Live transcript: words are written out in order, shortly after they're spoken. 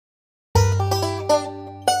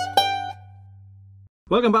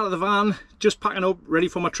Welcome back to the van. Just packing up, ready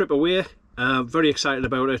for my trip away. Very excited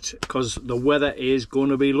about it because the weather is going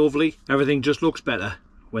to be lovely. Everything just looks better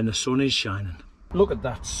when the sun is shining. Look at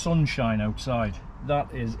that sunshine outside.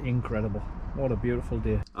 That is incredible. What a beautiful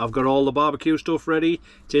day. I've got all the barbecue stuff ready.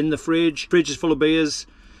 It's in the fridge. Fridge is full of beers.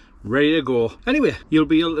 Ready to go. Anyway, you'll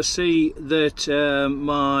be able to see that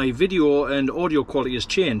my video and audio quality has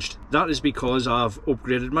changed. That is because I've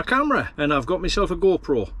upgraded my camera and I've got myself a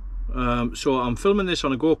GoPro. So I'm filming this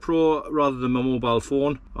on a GoPro rather than my mobile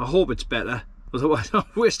phone. I hope it's better, otherwise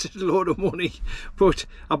I've wasted a load of money, but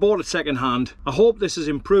I bought it second hand. I hope this has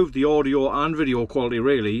improved the audio and video quality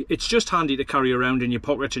really. It's just handy to carry around in your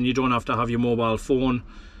pocket and you don't have to have your mobile phone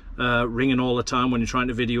ringing all the time when you're trying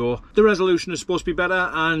to video. The resolution is supposed to be better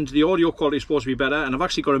and the audio quality is supposed to be better, and I've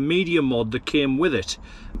actually got a media mod that came with it.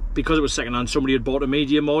 Because it was second hand, somebody had bought a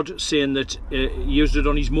media mod saying that he used it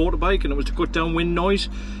on his motorbike and it was to cut down wind noise.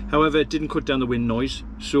 However, it didn't cut down the wind noise,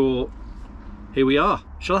 so here we are.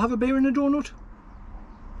 Shall I have a beer and a donut?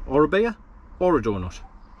 Or a beer? Or a donut?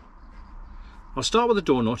 I'll start with a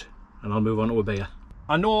donut and I'll move on to a beer.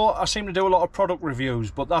 I know I seem to do a lot of product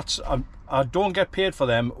reviews, but that's I don't get paid for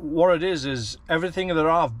them. What it is everything that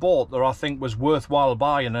I've bought that I think was worthwhile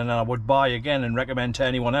buying and I would buy again and recommend to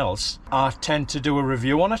anyone else, I tend to do a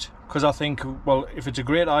review on it because I think, well, if it's a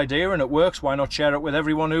great idea and it works, why not share it with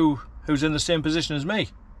everyone who's in the same position as me?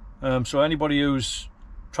 So anybody who's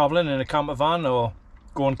travelling in a camper van or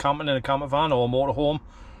going camping in a camper van or motorhome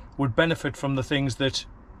would benefit from the things that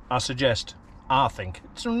I suggest, I think.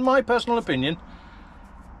 It's my personal opinion.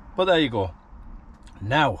 But there you go.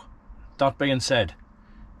 Now, that being said,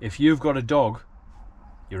 if you've got a dog,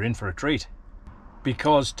 you're in for a treat.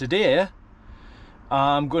 Because today,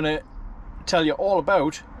 I'm going to tell you all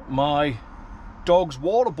about my dog's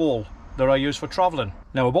water bowl that I use for travelling.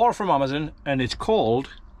 Now, I bought it from Amazon and it's called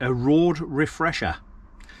a Road Refresher.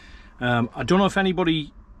 I don't know if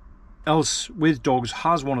anybody else with dogs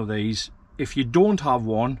has one of these. If you don't have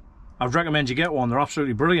one, I'd recommend you get one. They're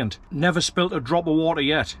absolutely brilliant. Never spilt a drop of water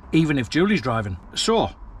yet, even if Julie's driving. So,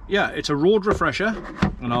 yeah, it's a road refresher,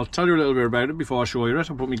 and I'll tell you a little bit about it before I show you it.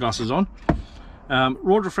 I'll put my glasses on.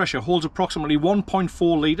 Road Refresher holds approximately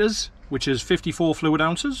 1.4 litres, which is 54 fluid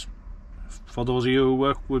ounces, for those of you who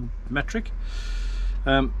work with metric.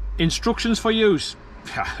 Instructions for use.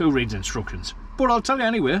 Who reads instructions? But I'll tell you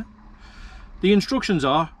anyway. The instructions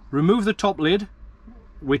are: remove the top lid,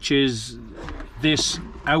 which is this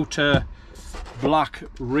outer black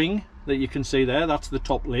ring that you can see there. That's the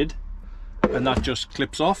top lid, and that just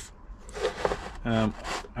clips off, and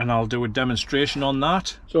I'll do a demonstration on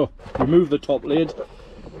that. So remove the top lid,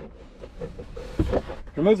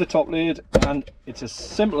 and it's as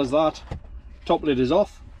simple as that. Top lid is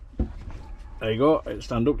off. There you go. It'll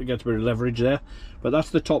stand up to get a bit of leverage there, but that's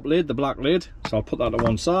the top lid, the black lid. So I'll put that to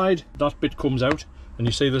one side. That bit comes out and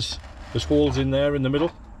you see there's holes in there in the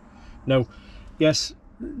middle. Now, yes,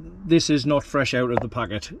 this is not fresh out of the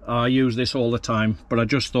packet. I use this all the time, but I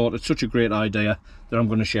just thought it's such a great idea that I'm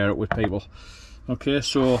going to share it with people. Okay,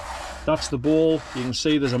 so that's the bowl. You can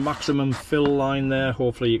see there's a maximum fill line there.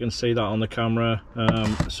 Hopefully you can see that on the camera.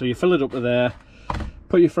 So you fill it up to there,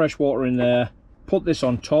 put your fresh water in there, put this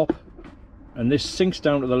on top, and this sinks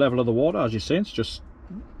down to the level of the water, as you see. It's just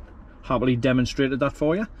happily demonstrated that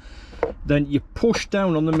for you. Then you push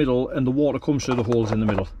down on the middle and the water comes through the holes in the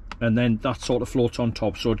middle, and then that sort of floats on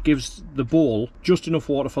top, so it gives the bowl just enough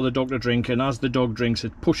water for the dog to drink, and as the dog drinks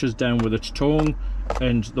it pushes down with its tongue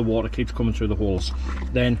and the water keeps coming through the holes.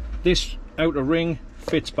 Then this outer ring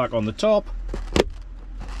fits back on the top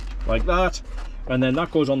like that, and then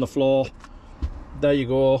that goes on the floor. There you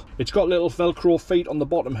go. It's got little Velcro feet on the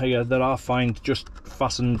bottom here that I find just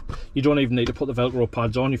fasten. You don't even need to put the Velcro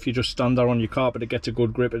pads on. If you just stand there on your carpet, it gets a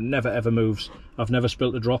good grip. It never ever moves. I've never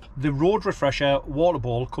spilt a drop. The Road Refresher water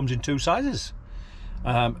bowl comes in two sizes.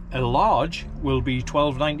 A large will be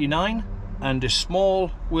 $12.99 and a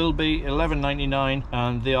small will be $11.99,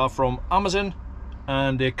 and they are from Amazon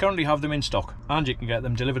and they currently have them in stock, and you can get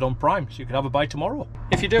them delivered on Prime, so you can have a buy tomorrow.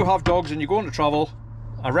 If you do have dogs and you're going to travel,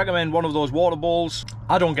 I recommend one of those water bowls.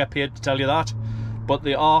 I don't get paid to tell you that, but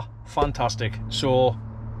they are fantastic. So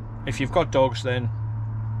if you've got dogs, then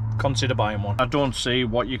consider buying one. I don't see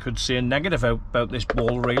what you could say negative about this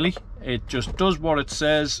bowl really. It just does what it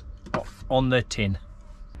says on the tin.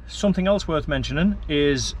 Something else worth mentioning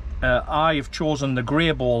is I've chosen the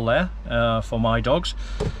grey bowl there for my dogs.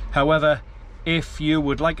 However, if you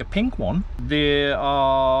would like a pink one, they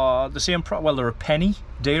are the same price. Well, they're a penny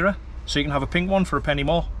dearer. So you can have a pink one for a penny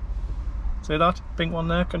more. See that? Pink one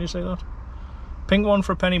there, can you see that? Pink one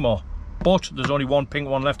for a penny more. But there's only one pink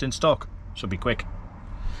one left in stock, so be quick.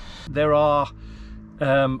 There are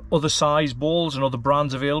other size bowls and other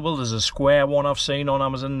brands available. There's a square one I've seen on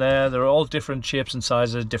Amazon there. They're all different shapes and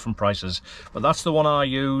sizes, different prices, but that's the one I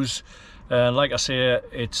use, and like I say,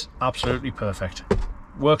 it's absolutely perfect.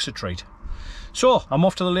 Works a treat. So I'm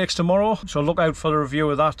off to the lakes tomorrow, so look out for the review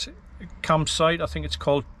of that campsite. I think it's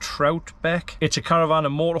called Troutbeck. It's a caravan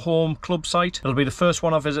and motorhome club site. It'll be the first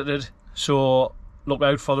one I visited, so look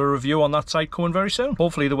out for the review on that site coming very soon.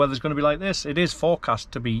 Hopefully the weather's going to be like this. It is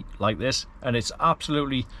forecast to be like this, and it's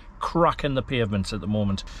absolutely cracking the pavements at the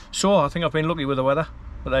moment. So I think I've been lucky with the weather,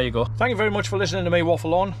 but there you go. Thank you very much for listening to me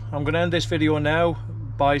waffle on. I'm going to end this video now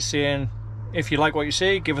by saying, if you like what you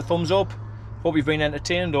see, give a thumbs up. Hope you've been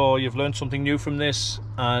entertained or you've learned something new from this,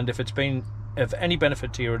 and if it's been of any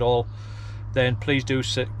benefit to you at all, then please do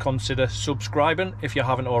consider subscribing if you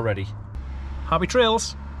haven't already. Happy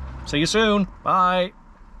trails. See you soon. Bye.